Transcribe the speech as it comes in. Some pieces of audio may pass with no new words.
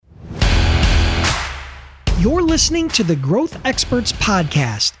You're listening to the Growth Experts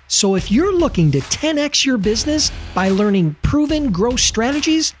Podcast. So if you're looking to 10x your business by learning proven growth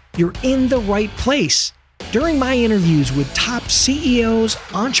strategies, you're in the right place. During my interviews with top CEOs,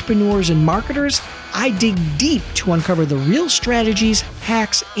 entrepreneurs, and marketers, I dig deep to uncover the real strategies,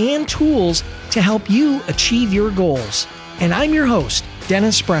 hacks, and tools to help you achieve your goals. And I'm your host,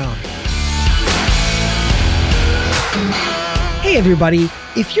 Dennis Brown. Hey everybody,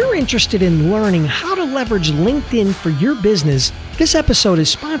 if you're interested in learning how to leverage LinkedIn for your business, this episode is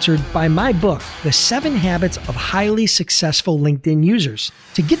sponsored by my book, The 7 Habits of Highly Successful LinkedIn Users.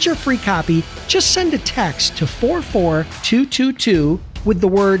 To get your free copy, just send a text to 44222 with the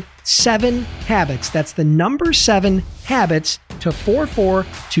word 7 habits. That's the number 7 habits to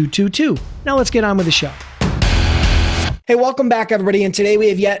 44222. Now let's get on with the show. Hey, welcome back everybody. And today we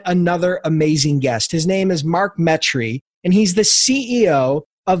have yet another amazing guest. His name is Mark Metry. And he's the CEO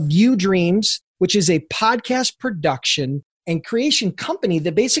of View Dreams, which is a podcast production and creation company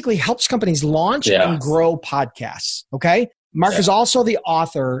that basically helps companies launch and grow podcasts. Okay. Mark is also the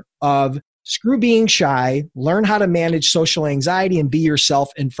author of Screw Being Shy, Learn How to Manage Social Anxiety and Be Yourself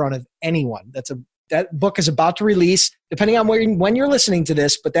in Front of Anyone. That book is about to release, depending on when you're listening to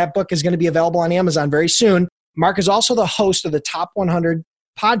this, but that book is going to be available on Amazon very soon. Mark is also the host of the Top 100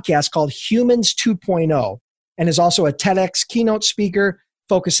 podcast called Humans 2.0. And is also a TEDx keynote speaker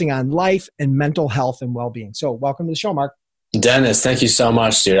focusing on life and mental health and well-being. So welcome to the show, Mark. Dennis, thank you so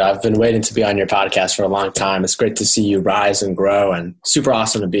much, dude. I've been waiting to be on your podcast for a long time. It's great to see you rise and grow and super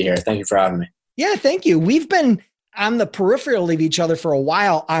awesome to be here. Thank you for having me. Yeah, thank you. We've been on the peripheral of each other for a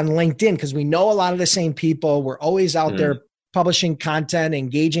while on LinkedIn because we know a lot of the same people. We're always out there publishing content,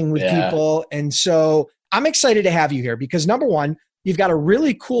 engaging with people. And so I'm excited to have you here because number one, you've got a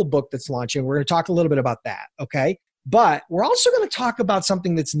really cool book that's launching. We're going to talk a little bit about that, okay? But we're also going to talk about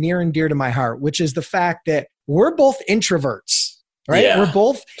something that's near and dear to my heart, which is the fact that we're both introverts, right? Yeah. We're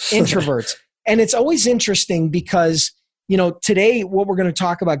both introverts. And it's always interesting because, today what we're going to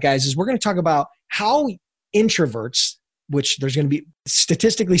talk about, guys, is we're going to talk about how introverts, which there's going to be,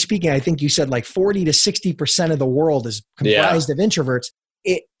 statistically speaking, I think you said like 40 to 60% of the world is comprised of introverts.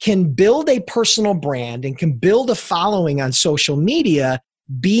 It can build a personal brand and can build a following on social media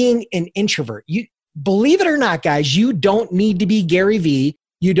being an introvert. You believe it or not, guys, you don't need to be Gary Vee.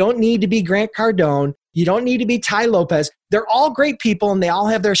 You don't need to be Grant Cardone. You don't need to be Tai Lopez. They're all great people and they all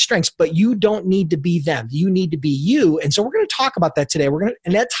have their strengths, but you don't need to be them. You need to be you. And so we're going to talk about that today.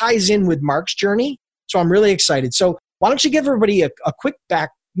 And that ties in with Mark's journey. So I'm really excited. So why don't you give everybody a quick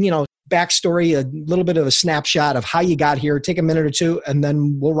backstory, a little bit of a snapshot of how you got here, take a minute or two, and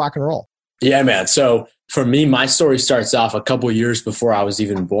then we'll rock and roll. Yeah, man. So for me, my story starts off a couple years before I was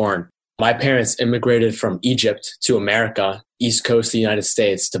even born. My parents immigrated from Egypt to America, East Coast of the United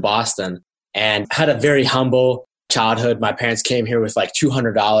States to Boston, and had a very humble childhood. My parents came here with like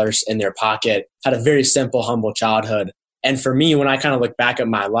 $200 in their pocket, had a very simple, humble childhood. And for me, when I kind of look back at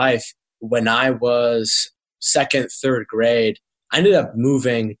my life, when I was second, third grade, I ended up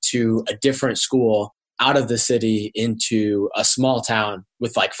moving to a different school out of the city into a small town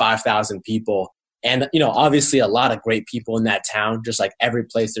with like 5,000 people. And, obviously a lot of great people in that town, just like every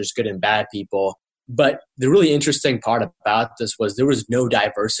place there's good and bad people. But the really interesting part about this was there was no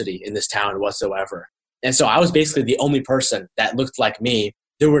diversity in this town whatsoever. And so I was basically the only person that looked like me.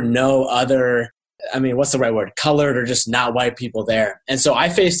 There were no other, what's the right word? Colored or just not white people there. And so I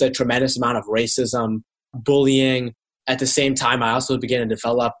faced a tremendous amount of racism, bullying. At the same time, I also began to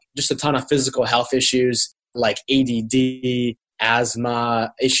develop just a ton of physical health issues like ADD,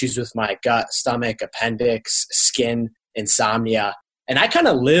 asthma, issues with my gut, stomach, appendix, skin, insomnia. And I kind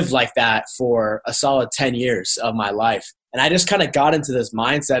of lived like that for a solid 10 years of my life. And I just kind of got into this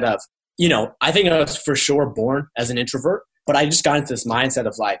mindset of, I think I was for sure born as an introvert, but I just got into this mindset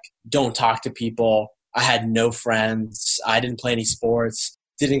of like, don't talk to people. I had no friends. I didn't play any sports,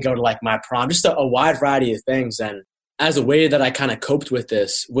 didn't go to like my prom, just a wide variety of things. And as a way that I kind of coped with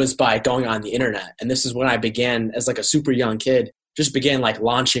this was by going on the internet. And this is when I began as like a super young kid, just began like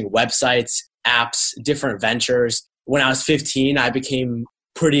launching websites, apps, different ventures. When I was 15, I became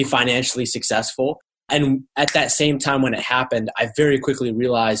pretty financially successful. And at that same time when it happened, I very quickly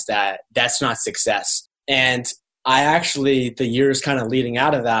realized that that's not success. And I actually, the years kind of leading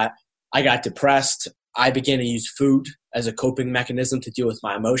out of that, I got depressed. I began to use food as a coping mechanism to deal with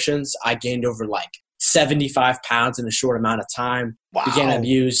my emotions. I gained over like 75 pounds in a short amount of time. Wow. Began to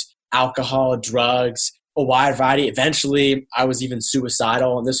abuse alcohol, drugs, a wide variety. Eventually, I was even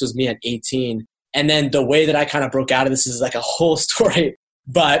suicidal, and this was me at 18. And then the way that I kind of broke out of this is like a whole story.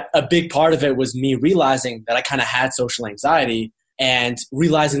 But a big part of it was me realizing that I kind of had social anxiety and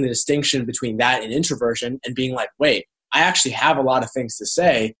realizing the distinction between that and introversion and being like, wait, I actually have a lot of things to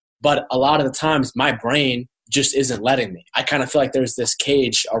say, but a lot of the times my brain just isn't letting me. I kind of feel like there's this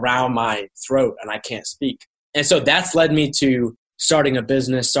cage around my throat and I can't speak. And so that's led me to starting a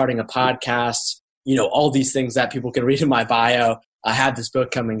business, starting a podcast, all these things that people can read in my bio. I have this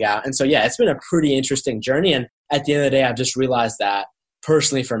book coming out. And so, yeah, it's been a pretty interesting journey. And at the end of the day, I've just realized that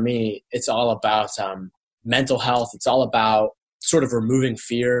personally for me, it's all about mental health. It's all about sort of removing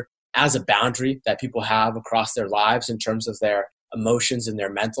fear as a boundary that people have across their lives in terms of their emotions and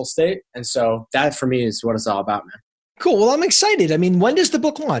their mental state. And so that for me is what it's all about, man. Cool. Well, I'm excited. I mean, when does the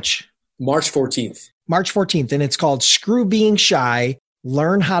book launch? March 14th. March 14th. And it's called Screw Being Shy,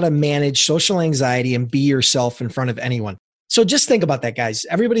 Learn How to Manage Social Anxiety and Be Yourself in Front of Anyone. So just think about that, guys.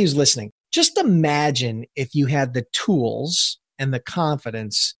 Everybody who's listening, just imagine if you had the tools and the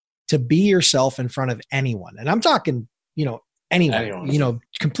confidence to be yourself in front of anyone. And I'm talking, anyone.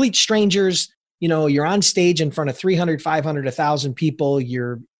 Complete strangers. You're on stage in front of 300, 500, 1,000 people.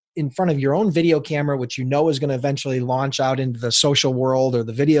 You're in front of your own video camera, which is going to eventually launch out into the social world or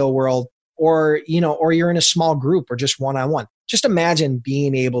the video world, or you're in a small group or just one-on-one. Just imagine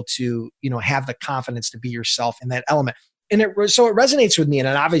being able to, have the confidence to be yourself in that element. And so it resonates with me, and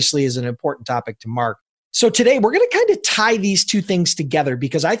it obviously is an important topic to Mark. So today we're going to kind of tie these two things together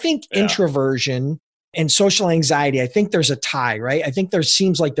because I think introversion and social anxiety, I think there's a tie, right? I think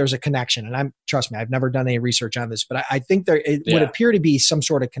seems like there's a connection. And trust me, I've never done any research on this, but I think it would appear to be some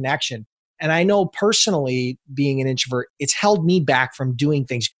sort of connection. And I know personally, being an introvert, it's held me back from doing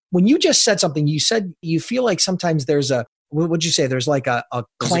things. When you just said something, you said you feel like sometimes there's what'd you say? There's like a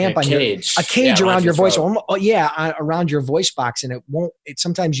clamp on a cage around your voice. Around your voice box. And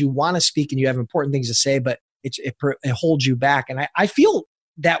sometimes you want to speak and you have important things to say, but it holds you back. And I feel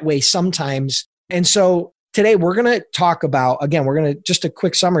that way sometimes. And so today we're going to talk about, again, just a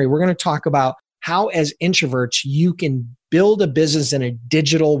quick summary. We're going to talk about how as introverts, you can build a business in a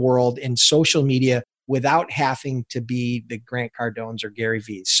digital world in social media without having to be the Grant Cardones or Gary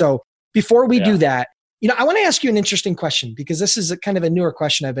V's. So before we do that, I want to ask you an interesting question because this is a kind of a newer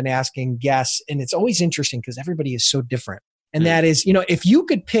question I've been asking guests, and it's always interesting because everybody is so different. And that is, if you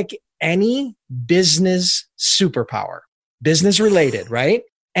could pick any business superpower, business related, right?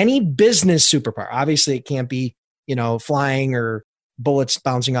 Any business superpower. Obviously, it can't be, flying or bullets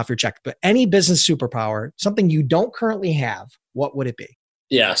bouncing off your check, but any business superpower, something you don't currently have, what would it be?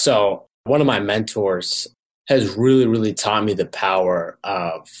 Yeah. So one of my mentors has really, really taught me the power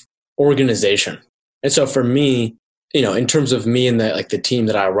of organization. And so for me, in terms of me and the team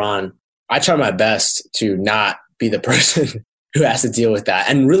that I run, I try my best to not be the person who has to deal with that.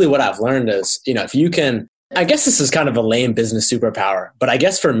 And really what I've learned is, if you can, I guess this is kind of a lame business superpower, but I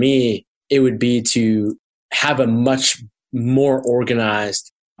guess for me, it would be to have a much more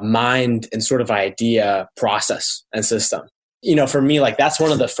organized mind and sort of idea process and system. For me, that's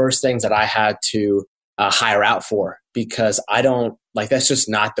one of the first things that I had to hire out for because I don't that's just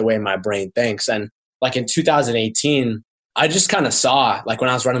not the way my brain thinks. And in 2018, I just kind of saw, when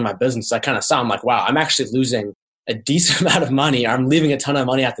I was running my business, I kind of saw, I'm like, wow, I'm actually losing a decent amount of money. I'm leaving a ton of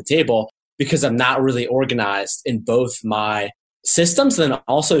money at the table because I'm not really organized in both my systems and then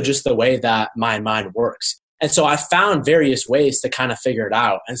also just the way that my mind works. And so I found various ways to kind of figure it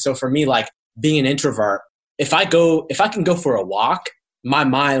out. And so for me, being an introvert, if I can go for a walk, my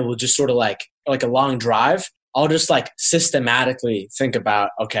mind will just sort of like a long drive. I'll just systematically think about,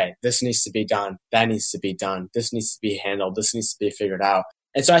 okay, this needs to be done. That needs to be done. This needs to be handled. This needs to be figured out.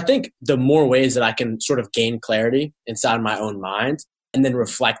 And so I think the more ways that I can sort of gain clarity inside my own mind and then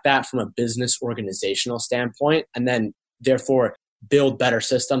reflect that from a business organizational standpoint, and then therefore build better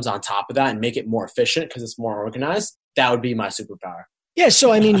systems on top of that and make it more efficient because it's more organized, that would be my superpower. Yeah. So,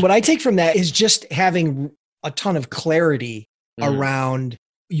 what I take from that is just having a ton of clarity around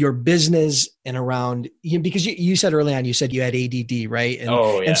your business and around, because you said early on, you said you had ADD, right?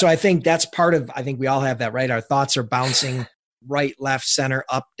 And so I think that's I think we all have that, right? Our thoughts are bouncing right, left, center,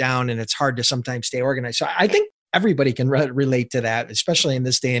 up, down, and it's hard to sometimes stay organized. So I think everybody can relate to that, especially in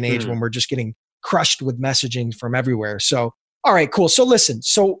this day and age when we're just getting crushed with messaging from everywhere. So, all right, cool. So listen,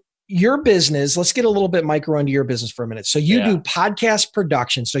 your business, let's get a little bit micro into your business for a minute. So you do podcast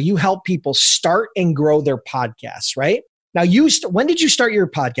production. So you help people start and grow their podcasts, right? Now, when did you start your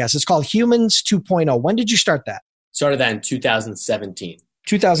podcast? It's called Humans 2.0. When did you start that? Started that in 2017.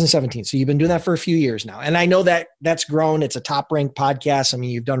 2017. So you've been doing that for a few years now. And I know that that's grown. It's a top ranked podcast.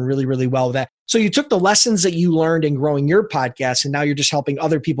 You've done really, really well with that. So you took the lessons that you learned in growing your podcast and now you're just helping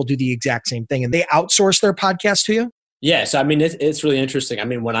other people do the exact same thing. And they outsource their podcast to you? Yeah. So, I mean, it's really interesting. I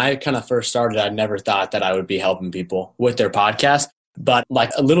mean, when I kind of first started, I never thought that I would be helping people with their podcast. But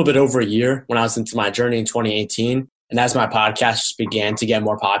like a little bit over a year when I was into my journey in 2018, and as my podcast just began to get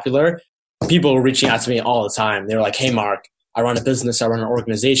more popular, people were reaching out to me all the time. They were like, hey, Mark, I run a business, I run an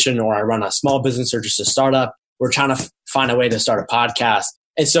organization, or I run a small business or just a startup. We're trying to find a way to start a podcast.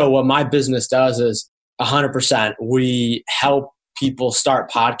 And so what my business does is 100%, we help people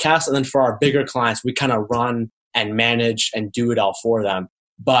start podcasts. And then for our bigger clients, we kind of run and manage and do it all for them.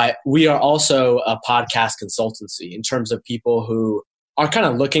 But we are also a podcast consultancy in terms of people who are kind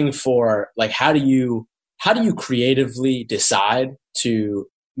of looking for like, how do you creatively decide to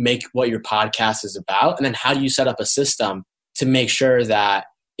make what your podcast is about? And then how do you set up a system to make sure that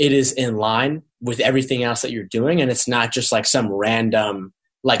it is in line with everything else that you're doing? And it's not just like some random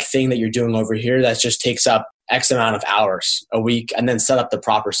like thing that you're doing over here that just takes up X amount of hours a week, and then set up the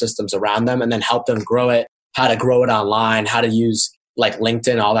proper systems around them and then help them grow it, how to grow it online, how to use like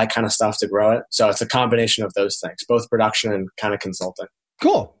LinkedIn, all that kind of stuff to grow it. So it's a combination of those things, both production and kind of consulting.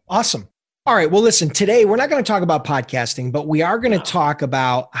 Cool. Awesome. All right. Well, listen, today we're not going to talk about podcasting, but we are going to talk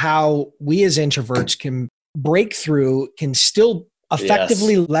about how we as introverts can break through, can still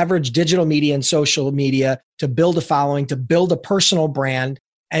effectively leverage digital media and social media to build a following, to build a personal brand.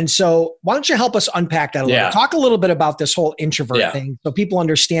 And so why don't you help us unpack that a little bit? Talk a little bit about this whole introvert thing so people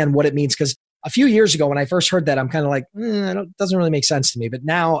understand what it means. Because a few years ago when I first heard that, I'm kind of like, it doesn't really make sense to me. But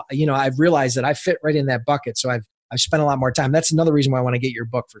now, I've realized that I fit right in that bucket. So I've spent a lot more time. That's another reason why I want to get your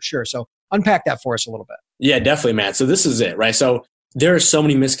book for sure. So unpack that for us a little bit. Yeah, definitely, man. So this is it, right? So there are so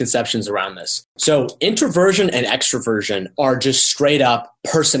many misconceptions around this. So introversion and extroversion are just straight up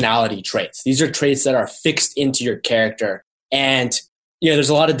personality traits. These are traits that are fixed into your character. And there's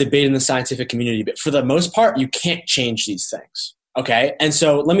a lot of debate in the scientific community, but for the most part, you can't change these things. Okay. And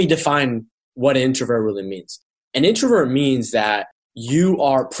so let me define what an introvert really means. An introvert means that you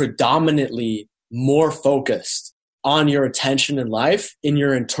are predominantly more focused on your attention in life in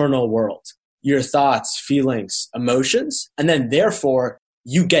your internal world, your thoughts, feelings, emotions, and then therefore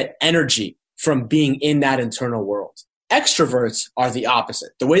you get energy from being in that internal world. Extroverts are the opposite.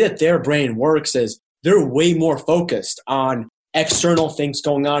 The way that their brain works is they're way more focused on external things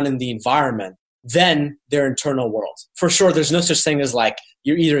going on in the environment than their internal world. For sure, there's no such thing as like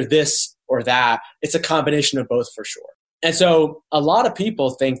you're either this or that. It's a combination of both for sure. And so a lot of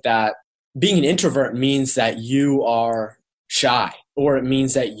people think that being an introvert means that you are shy, or it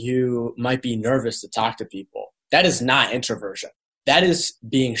means that you might be nervous to talk to people. That is not introversion. That is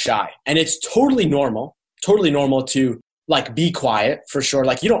being shy. And it's totally normal to like be quiet for sure.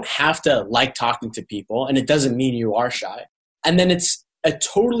 Like you don't have to like talking to people, and it doesn't mean you are shy. And then it's a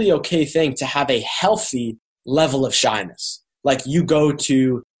totally okay thing to have a healthy level of shyness. Like you go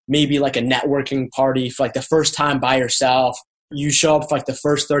to maybe like a networking party for like the first time by yourself. You show up for like the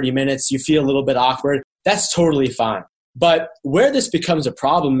first 30 minutes, you feel a little bit awkward. That's totally fine. But where this becomes a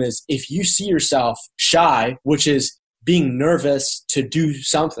problem is if you see yourself shy, which is being nervous to do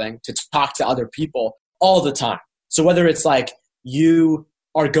something, to talk to other people all the time. So whether it's like you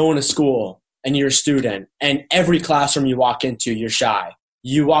are going to school and you're a student, and every classroom you walk into, you're shy.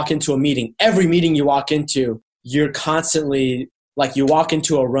 You walk into a meeting, every meeting you walk into, you're constantly like you walk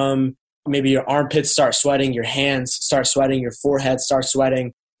into a room, maybe your armpits start sweating, your hands start sweating, your forehead starts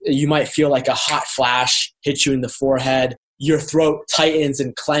sweating. You might feel like a hot flash hit you in the forehead. Your throat tightens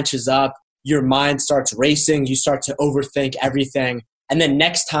and clenches up. Your mind starts racing. You start to overthink everything. And then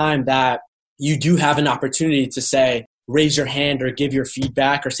next time that you do have an opportunity to say, raise your hand or give your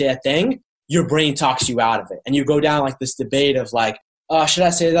feedback or say a thing, your brain talks you out of it. And you go down like this debate of like, should I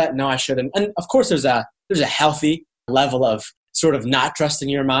say that? No, I shouldn't. And of course there's a healthy level of sort of not trusting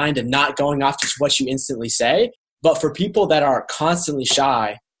your mind and not going off just what you instantly say. But for people that are constantly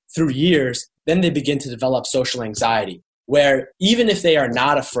shy through years, then they begin to develop social anxiety, where even if they are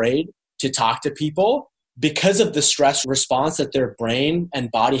not afraid to talk to people, because of the stress response that their brain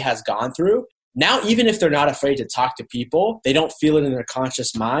and body has gone through, now even if they're not afraid to talk to people, they don't feel it in their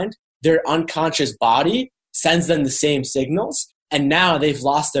conscious mind, their unconscious body sends them the same signals, and now they've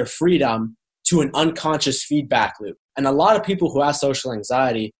lost their freedom to an unconscious feedback loop. And a lot of people who have social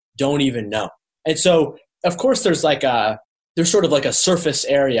anxiety don't even know. And so, of course, there's sort of like a surface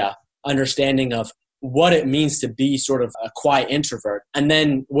area understanding of what it means to be sort of a quiet introvert, and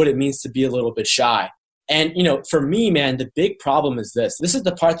then what it means to be a little bit shy. And, for me, man, the big problem is this. This is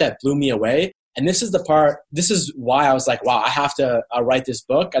the part that blew me away. And this is why I was like, wow, I have to write this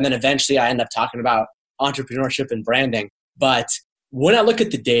book. And then eventually I end up talking about entrepreneurship and branding. But when I look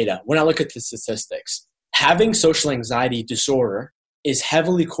at the data, when I look at the statistics, having social anxiety disorder is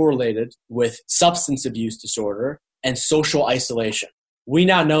heavily correlated with substance abuse disorder and social isolation. We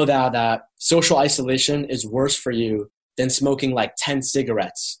now know that social isolation is worse for you than smoking like 10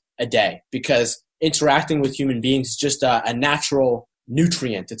 cigarettes a day, because interacting with human beings is just a natural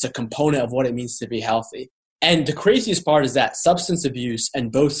nutrient. It's a component of what it means to be healthy. And the craziest part is that substance abuse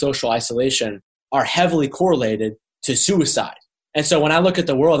and both social isolation are heavily correlated to suicide. And so when I look at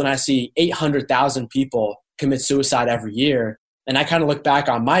the world and I see 800,000 people commit suicide every year, and I kind of look back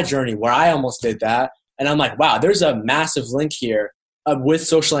on my journey where I almost did that, and I'm like, wow, there's a massive link here with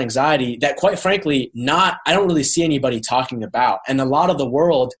social anxiety that, quite frankly, I don't really see anybody talking about. And a lot of the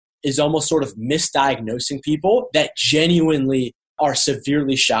world is almost sort of misdiagnosing people that genuinely are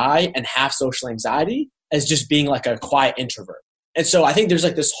severely shy and have social anxiety as just being like a quiet introvert. And so I think there's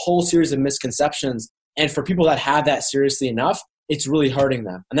like this whole series of misconceptions. And for people that have that seriously enough, it's really hurting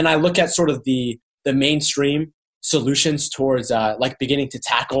them. And then I look at sort of the mainstream solutions towards like beginning to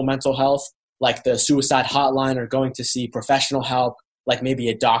tackle mental health, like the suicide hotline or going to see professional help, like maybe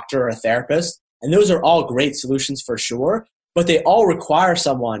a doctor or a therapist. And those are all great solutions for sure, but they all require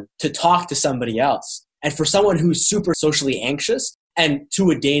someone to talk to somebody else. And for someone who's super socially anxious and to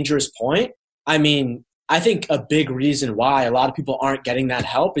a dangerous point, I mean, I think a big reason why a lot of people aren't getting that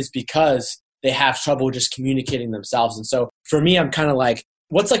help is because they have trouble just communicating themselves. And so for me, I'm kind of like,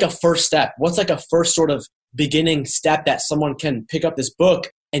 what's like a first step? What's like a first sort of beginning step that someone can pick up this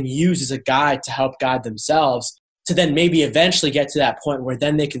book and use as a guide to help guide themselves to then maybe eventually get to that point where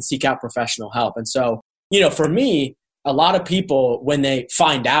then they can seek out professional help? And so, for me, a lot of people, when they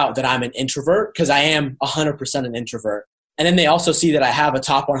find out that I'm an introvert, because I am 100% an introvert, and then they also see that I have a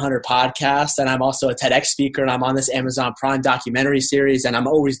top 100 podcast and I'm also a TEDx speaker and I'm on this Amazon Prime documentary series and I'm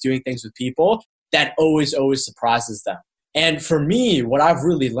always doing things with people, that always surprises them. And for me, what I've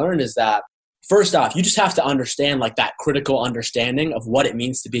really learned is that, first off, you just have to understand like that critical understanding of what it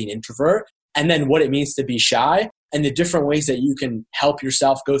means to be an introvert, and then what it means to be shy, and the different ways that you can help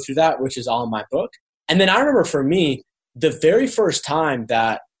yourself go through that, which is all in my book. And then I remember for me, the very first time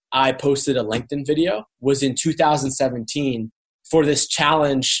that I posted a LinkedIn video was in 2017 for this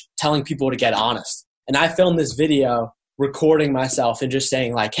challenge telling people to get honest. And I filmed this video recording myself and just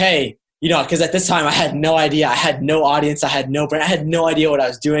saying like, hey, because at this time I had no idea. I had no audience. I had no brand. I had no idea what I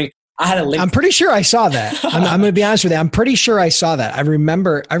was doing. I had a link. I'm pretty sure I saw that. I'm going to be honest with you. I'm pretty sure I saw that. I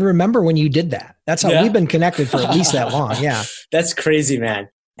remember when you did that. That's how we've been connected for at least that long. Yeah. That's crazy, man.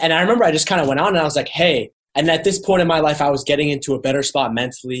 And I remember I just kind of went on and I was like, hey, and at this point in my life, I was getting into a better spot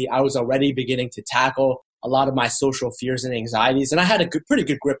mentally. I was already beginning to tackle a lot of my social fears and anxieties. And I had a pretty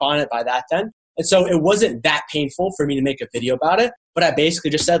good grip on it by that then. And so it wasn't that painful for me to make a video about it. But I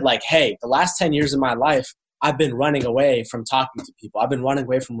basically just said like, hey, the last 10 years of my life, I've been running away from talking to people. I've been running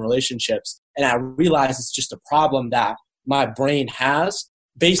away from relationships. And I realized it's just a problem that my brain has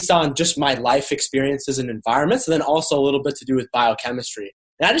based on just my life experiences and environments, and then also a little bit to do with biochemistry.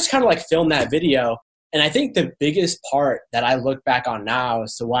 And I just kind of like filmed that video. And I think the biggest part that I look back on now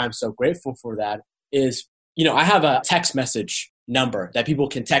as to why I'm so grateful for that is, I have a text message number that people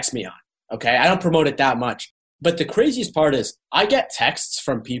can text me on. Okay. I don't promote it that much. But the craziest part is I get texts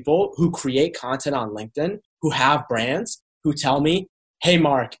from people who create content on LinkedIn, who have brands, who tell me, hey,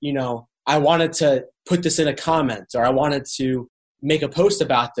 Mark, I wanted to put this in a comment, or I wanted to make a post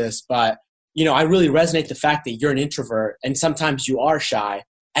about this, but, I really resonate the fact that you're an introvert and sometimes you are shy.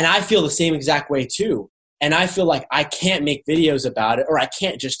 And I feel the same exact way too. And I feel like I can't make videos about it, or I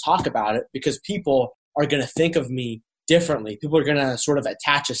can't just talk about it because people are going to think of me differently. People are going to sort of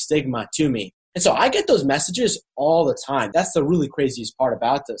attach a stigma to me. And so I get those messages all the time. That's the really craziest part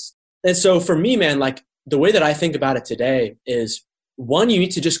about this. And so for me, man, like the way that I think about it today is, one, you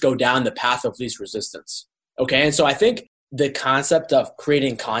need to just go down the path of least resistance. Okay. And so I think the concept of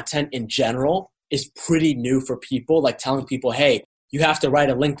creating content in general is pretty new for people, like telling people, hey, you have to write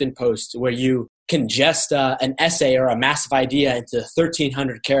a LinkedIn post where you can ingest an essay or a massive idea into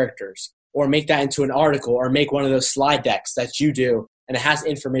 1,300 characters, or make that into an article, or make one of those slide decks that you do, and it has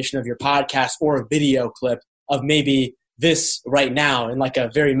information of your podcast or a video clip of maybe this right now in like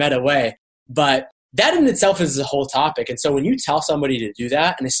a very meta way. But that in itself is a whole topic. And so when you tell somebody to do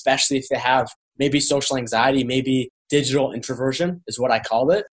that, and especially if they have maybe social anxiety, maybe digital introversion is what I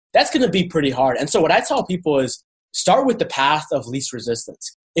call it, that's going to be pretty hard. And so what I tell people is, start with the path of least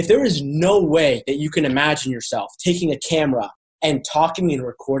resistance. If there is no way that you can imagine yourself taking a camera and talking and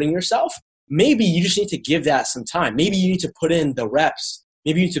recording yourself, maybe you just need to give that some time. Maybe you need to put in the reps.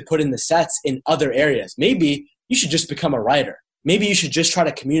 Maybe you need to put in the sets in other areas. Maybe you should just become a writer. Maybe you should just try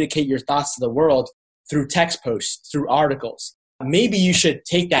to communicate your thoughts to the world through text posts, through articles. Maybe you should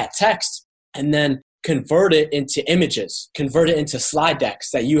take that text and then convert it into images, convert it into slide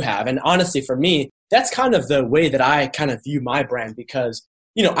decks that you have. And honestly, for me, that's kind of the way that I kind of view my brand because,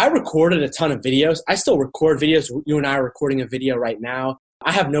 I recorded a ton of videos. I still record videos. You and I are recording a video right now.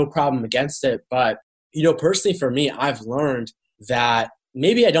 I have no problem against it. But, personally for me, I've learned that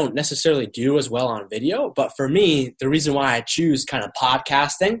maybe I don't necessarily do as well on video. But for me, the reason why I choose kind of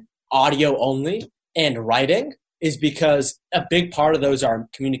podcasting, audio only, and writing is because a big part of those are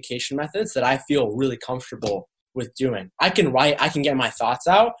communication methods that I feel really comfortable with doing. I can write, I can get my thoughts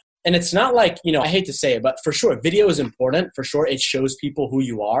out. And it's not like, I hate to say it, but for sure, video is important. For sure, it shows people who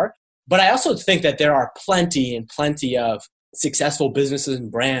you are. But I also think that there are plenty of successful businesses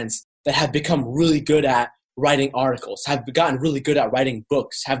and brands that have become really good at writing articles, have gotten really good at writing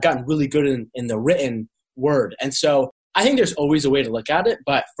books, have gotten really good in the written word. And so I think there's always a way to look at it.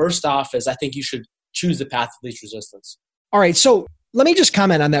 But first off is I think you should choose the path of least resistance. All right. So let me just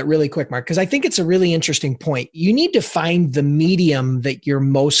comment on that really quick, Mark, because I think it's a really interesting point. You need to find the medium that you're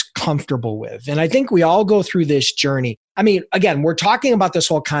most comfortable with. And I think we all go through this journey. I mean, again, we're talking about this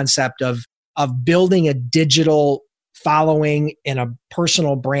whole concept of building a digital following and a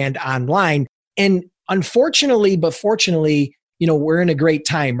personal brand online. And unfortunately, but fortunately, we're in a great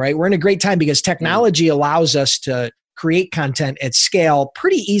time, right? We're in a great time because technology allows us to create content at scale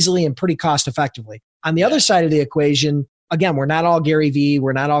pretty easily and pretty cost effectively. On the other side of the equation, again, we're not all Gary Vee,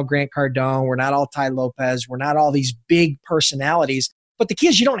 we're not all Grant Cardone, we're not all Tai Lopez, we're not all these big personalities. But the key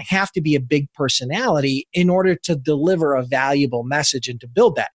is you don't have to be a big personality in order to deliver a valuable message and to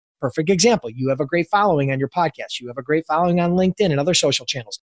build that. Perfect example. You have a great following on your podcast. You have a great following on LinkedIn and other social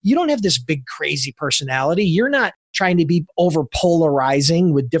channels. You don't have this big, crazy personality. You're not trying to be over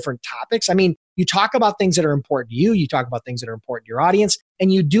polarizing with different topics. I mean, you talk about things that are important to you. You talk about things that are important to your audience,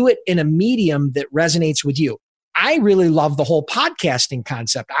 and you do it in a medium that resonates with you. I really love the whole podcasting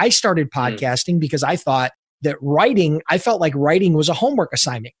concept. I started podcasting because I thought that I felt like writing was a homework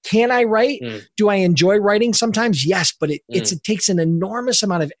assignment. Can I write? Do I enjoy writing sometimes? Yes, but it takes an enormous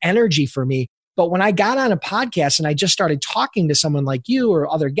amount of energy for me. But when I got on a podcast and I just started talking to someone like you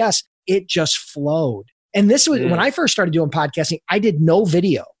or other guests, it just flowed. And this was when I first started doing podcasting, I did no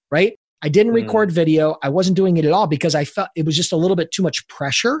video, right? I didn't record video. I wasn't doing it at all because I felt it was just a little bit too much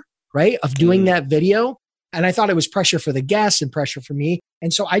pressure, right? Of doing that video. And I thought it was pressure for the guests and pressure for me.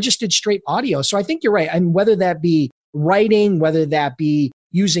 And so I just did straight audio. So I think you're right. I mean, whether that be writing, whether that be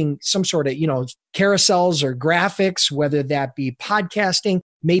using some sort of, carousels or graphics, whether that be podcasting,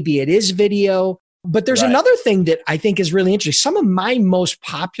 maybe it is video. But there's another thing that I think is really interesting. Some of my most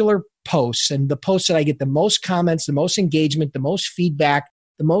popular posts and the posts that I get the most comments, the most engagement, the most feedback,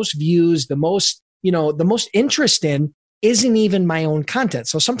 the most views, the most interest in isn't even my own content.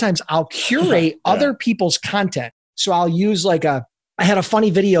 So sometimes I'll curate other people's content. So I'll use I had a funny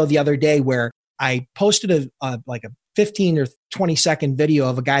video the other day where I posted a 15 or 20 second video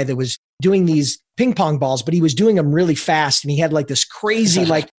of a guy that was doing these ping pong balls, but he was doing them really fast. And he had this crazy,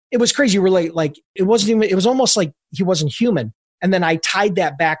 it was crazy. It was almost like he wasn't human. And then I tied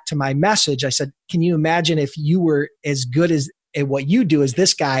that back to my message. I said, can you imagine if you were as good at what you do as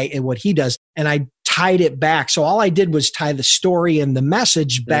this guy and what he does? And I tied it back. So all I did was tie the story and the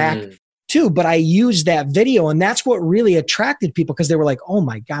message back too, but I used that video. And that's what really attracted people because they were like, oh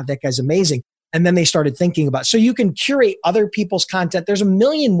my God, that guy's amazing. And then they started thinking about, so you can curate other people's content. There's a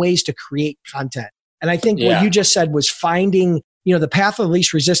million ways to create content. And I think what you just said was finding, the path of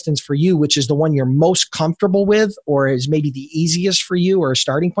least resistance for you, which is the one you're most comfortable with, or is maybe the easiest for you or a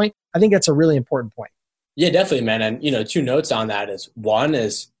starting point. I think that's a really important point. Yeah, definitely, man. And, two notes on that is one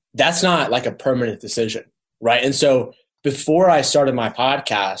is that's not like a permanent decision, right? And so before I started my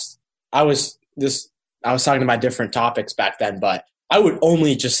podcast, I was talking about different topics back then, but I would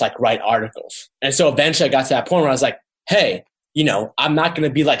only just write articles. And so eventually I got to that point where I was like, hey, I'm not going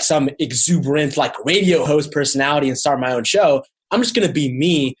to be like some exuberant radio host personality and start my own show. I'm just going to be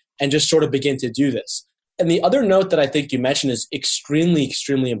me and just sort of begin to do this. And the other note that I think you mentioned is extremely,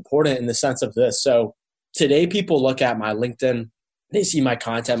 extremely important in the sense of this. So today people look at my LinkedIn, they see my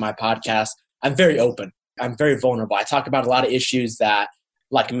content, my podcast. I'm very open. I'm very vulnerable. I talk about a lot of issues that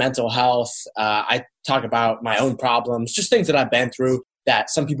like mental health. I talk about my own problems, just things that I've been through that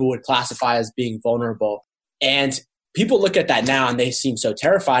some people would classify as being vulnerable. And people look at that now and they seem so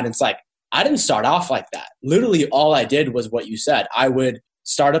terrified. And it's like, I didn't start off like that. Literally all I did was what you said. I would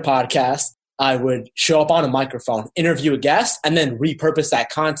start a podcast. I would show up on a microphone, interview a guest, and then repurpose that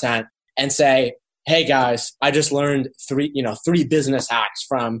content and say, hey guys, I just learned three business hacks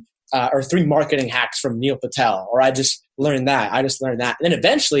from, or 3 marketing hacks from Neil Patel, or I just learned that. And then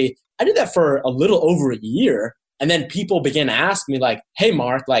eventually I did that for a little over a year. And then people began to ask me hey,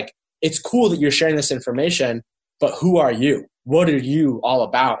 Mark, it's cool that you're sharing this information, but who are you? what are you all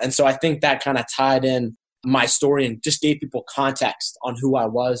about? And so I think that kind of tied in my story and just gave people context on who I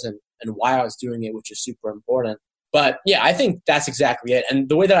was and why I was doing it, which is super important. But yeah, I think that's exactly it. And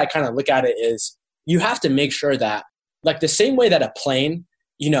the way that I kind of look at it is you have to make sure that, like the same way that a plane,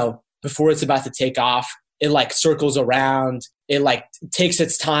 before it's about to take off, it like circles around, it like takes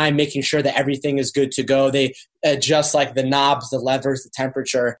its time, making sure that everything is good to go. They adjust like the knobs, the levers, the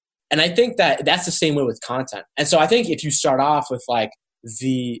temperature. And I think that that's the same way with content. And so I think if you start off with like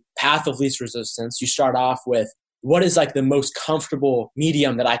the path of least resistance, you start off with what is like the most comfortable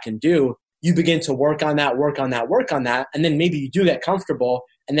medium that I can do. You begin to work on that. And then maybe you do get comfortable.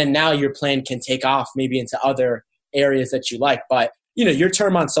 And then now your plane can take off maybe into other areas that you like. But, your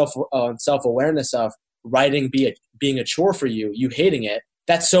term on self-awareness of writing being a chore for you, you hating it,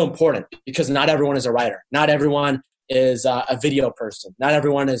 that's so important because not everyone is a writer. Not everyone is a video person. Not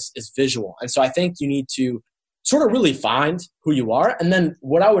everyone is visual. And so I think you need to sort of really find who you are. And then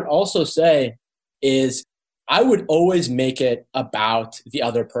what I would also say is I would always make it about the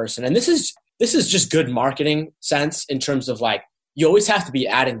other person. And this is just good marketing sense in terms of like, you always have to be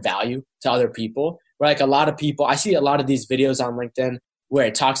adding value to other people. Like a lot of people, I see a lot of these videos on LinkedIn where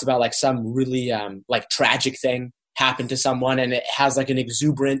it talks about like some really like tragic thing happened to someone and it has like an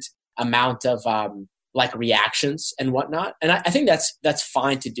exuberant amount of like reactions and whatnot. And I think that's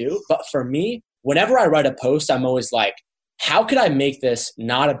fine to do. But for me, whenever I write a post, I'm always like, how could I make this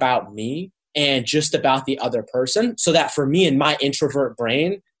not about me and just about the other person so that for me and my introvert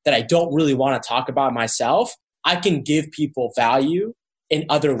brain that I don't really want to talk about myself, I can give people value in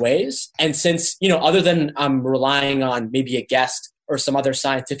other ways. And since, other than I'm relying on maybe a guest or some other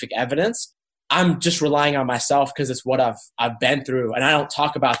scientific evidence, I'm just relying on myself because it's what I've been through. And I don't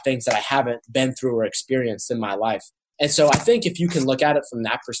talk about things that I haven't been through or experienced in my life. And so I think if you can look at it from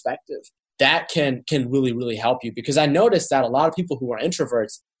that perspective, that can really, really help you. Because I noticed that a lot of people who are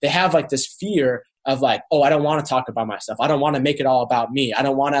introverts, they have like this fear of like, oh, I don't want to talk about myself. I don't want to make it all about me. I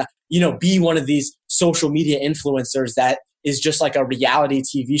don't want to, be one of these social media influencers that is just like a reality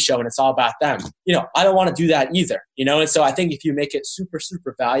TV show and it's all about them. I don't want to do that either, And so I think if you make it super,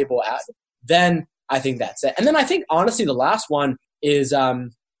 super valuable then I think that's it. And then I think honestly, the last one is,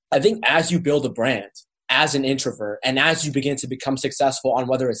 I think as you build a brand as an introvert and as you begin to become successful on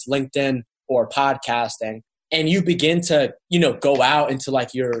whether it's LinkedIn or podcasting, and you begin to, go out into like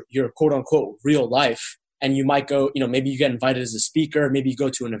your quote unquote real life, and you might go, maybe you get invited as a speaker, maybe you go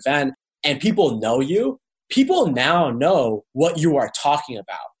to an event and people know you. People now know what you are talking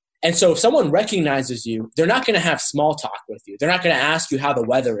about. And so if someone recognizes you, they're not going to have small talk with you. They're not going to ask you how the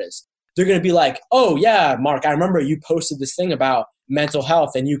weather is. They're going to be like, oh yeah, Mark, I remember you posted this thing about mental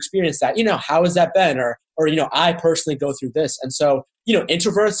health and you experienced that. How has that been? Or I personally go through this. And so,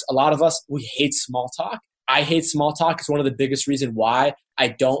 introverts, a lot of us, we hate small talk. I hate small talk. It's one of the biggest reasons why I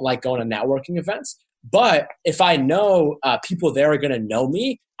don't like going to networking events. But if I know people there are going to know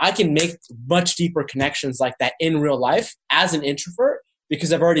me, I can make much deeper connections like that in real life as an introvert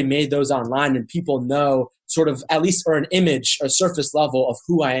because I've already made those online and people know sort of at least or an image or surface level of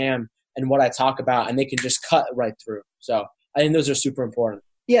who I am and what I talk about, and they can just cut right through. So I think those are super important.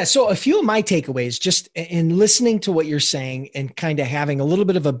 Yeah. So a few of my takeaways just in listening to what you're saying and kind of having a little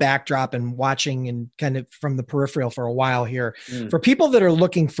bit of a backdrop and watching and kind of from the peripheral for a while here, for people that are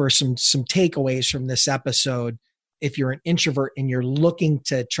looking for some takeaways from this episode, if you're an introvert and you're looking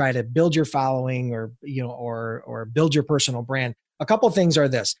to try to build your following or, or build your personal brand, a couple of things are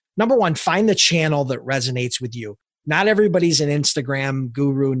this. Number one, find the channel that resonates with you. Not everybody's an Instagram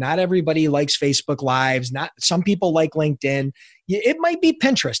guru. Not everybody likes Facebook Lives. Not some people like LinkedIn. It might be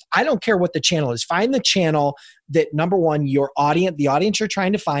Pinterest. I don't care what the channel is. Find the channel that, number one, the audience you're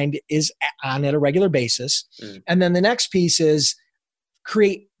trying to find is on at a regular basis. And then the next piece is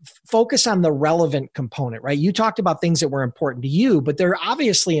focus on the relevant component, right? You talked about things that were important to you, but they're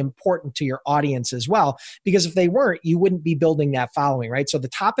obviously important to your audience as well, because if they weren't, you wouldn't be building that following, right? So the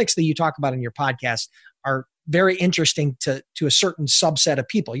topics that you talk about in your podcast are very interesting to a certain subset of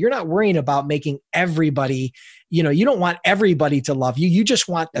people. You're not worrying about making everybody, you don't want everybody to love you. You just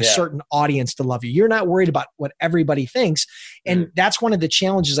want a certain audience to love you. You're not worried about what everybody thinks. And that's one of the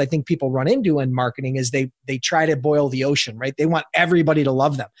challenges I think people run into in marketing is they try to boil the ocean, right? They want everybody to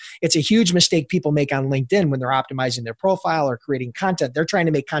love them. It's a huge mistake people make on LinkedIn when they're optimizing their profile or creating content. They're trying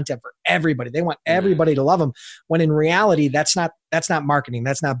to make content for everybody. They want everybody to love them, when in reality, that's not marketing.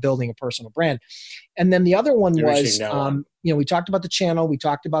 That's not building a personal brand. And then the other one was we talked about the channel, we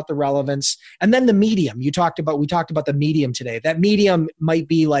talked about the relevance, and then the medium. We talked about the medium today. That medium might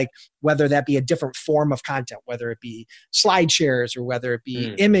be like, whether that be a different form of content, whether it be slide shares or whether it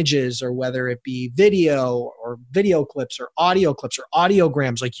be images or whether it be video or video clips or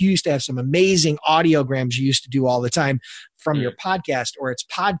audiograms. Like you used to have some amazing audiograms you used to do all the time from your podcast, or it's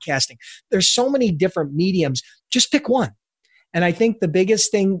podcasting. There's so many different mediums. Just pick one. And I think the biggest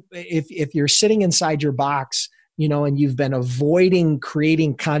thing, if you're sitting inside your box, and you've been avoiding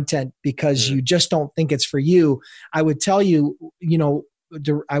creating content because you just don't think it's for you, I would tell you,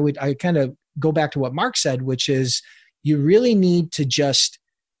 I kind of go back to what Mark said, which is you really need to just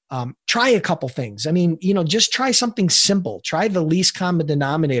try a couple things. I mean, just try something simple. Try the least common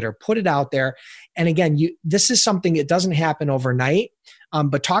denominator, put it out there. And again, this is something, it doesn't happen overnight,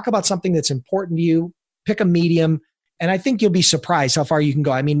 but talk about something that's important to you, pick a medium. And I think you'll be surprised how far you can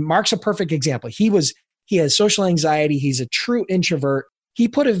go. I mean, Mark's a perfect example. He has social anxiety. He's a true introvert. He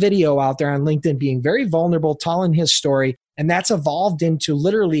put a video out there on LinkedIn being very vulnerable, telling his story. And that's evolved into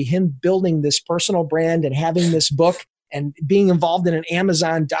literally him building this personal brand and having this book and being involved in an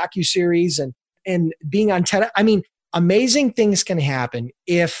Amazon docuseries and being on TED. I mean, amazing things can happen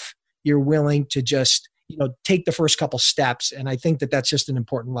if you're willing to just, take the first couple steps. And I think that that's just an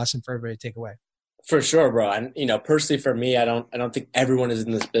important lesson for everybody to take away. For sure, bro. And, personally for me, I don't think everyone is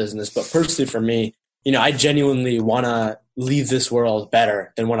in this business, but personally for me, I genuinely want to leave this world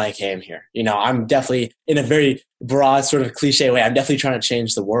better than when I came here. I'm definitely, in a very broad sort of cliche way, I'm definitely trying to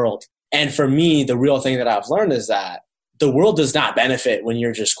change the world. And for me, the real thing that I've learned is that the world does not benefit when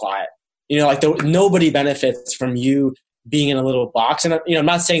you're just quiet. Nobody benefits from you being in a little box. And, I'm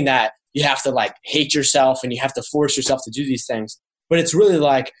not saying that you have to hate yourself and you have to force yourself to do these things, but it's really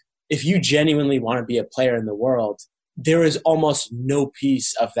like, if you genuinely want to be a player in the world, there is almost no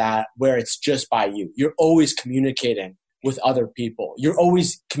piece of that where it's just by you. You're always communicating with other people. You're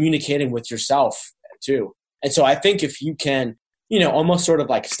always communicating with yourself too. And so I think if you can, almost sort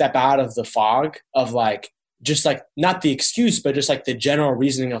of step out of the fog of just not the excuse, but just the general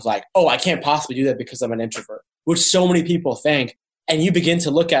reasoning of oh, I can't possibly do that because I'm an introvert, which so many people think. And you begin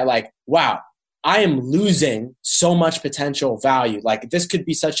to look at wow, I am losing so much potential value. This could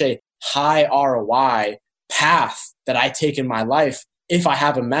be such a high ROI path that I take in my life if I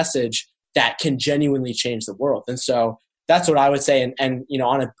have a message that can genuinely change the world. And so that's what I would say. And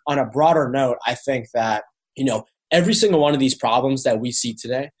on a broader note, I think that, every single one of these problems that we see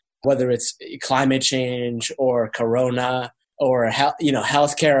today, whether it's climate change or Corona or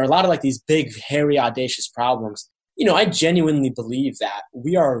healthcare, or a lot of these big, hairy, audacious problems, I genuinely believe that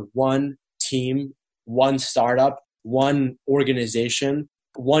we are one team, one startup, one organization,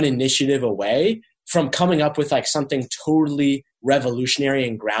 one initiative away from coming up with something totally revolutionary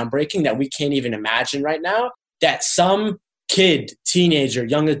and groundbreaking that we can't even imagine right now, that some kid, teenager,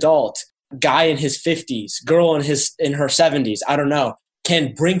 young adult, guy in his 50s, girl in her 70s, I don't know,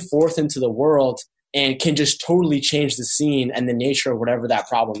 can bring forth into the world and can just totally change the scene and the nature of whatever that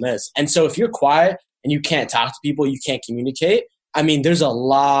problem is. And so if you're quiet and you can't talk to people, you can't communicate, I mean, there's a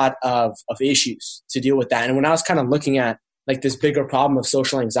lot of issues to deal with that. And when I was kind of looking at this bigger problem of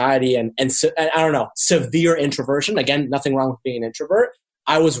social anxiety and I don't know, severe introversion, again, nothing wrong with being an introvert,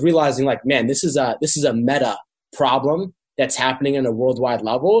 I was realizing man, this is a meta problem that's happening on a worldwide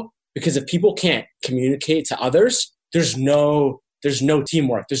level, because if people can't communicate to others, there's no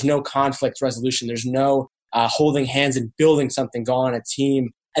teamwork, there's no conflict resolution, there's no holding hands and building something, go on a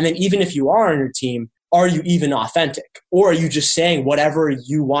team. And then even if you are on your team, are you even authentic? Or are you just saying whatever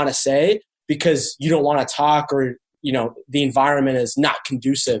you want to say because you don't want to talk, or the environment is not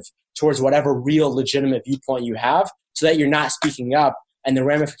conducive towards whatever real legitimate viewpoint you have, so that you're not speaking up? And the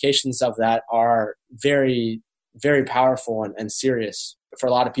ramifications of that are very, very powerful and serious for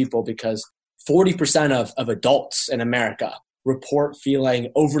a lot of people, because 40% of adults in America report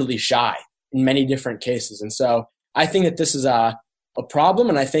feeling overly shy in many different cases. And so I think that this is a problem.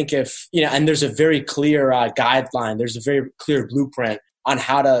 And I think and there's a very clear guideline, there's a very clear blueprint on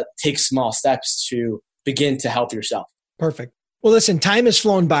how to take small steps to begin to help yourself. Perfect. Well, listen, time has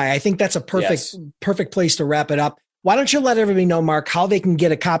flown by. I think that's a perfect place to wrap it up. Why don't you let everybody know, Mark, how they can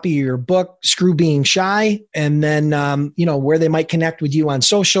get a copy of your book, Screw Being Shy, and then, where they might connect with you on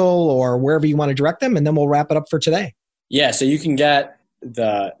social or wherever you want to direct them. And then we'll wrap it up for today. Yeah. So you can get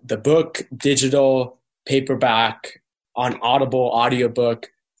the book, digital, paperback, on Audible, audiobook,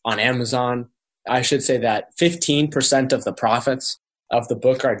 on Amazon. I should say that 15% of the profits of the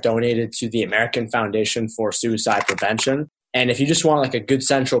book are donated to the American Foundation for Suicide Prevention. And if you just want a good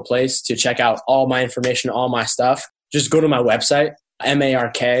central place to check out all my information, all my stuff, just go to my website,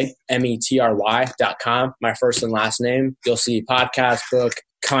 markmetry.com, my first and last name. You'll see podcast, book,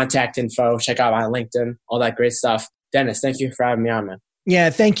 contact info, check out my LinkedIn, all that great stuff. Dennis, thank you for having me on, man. Yeah,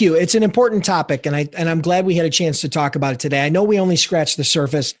 thank you. It's an important topic, and I'm glad we had a chance to talk about it today. I know we only scratched the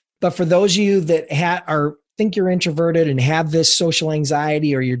surface, but for those of you that think you're introverted and have this social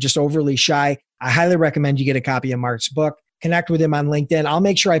anxiety, or you're just overly shy, I highly recommend you get a copy of Mark's book. Connect with him on LinkedIn. I'll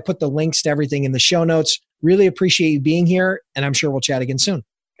make sure I put the links to everything in the show notes. Really appreciate you being here, and I'm sure we'll chat again soon.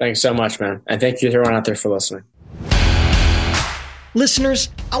 Thanks so much, man. And thank you to everyone out there for listening. Listeners,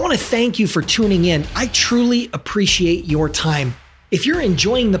 I want to thank you for tuning in. I truly appreciate your time. If you're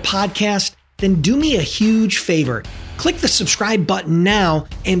enjoying the podcast, then do me a huge favor. Click the subscribe button now,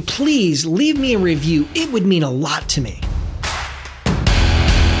 and please leave me a review. It would mean a lot to me.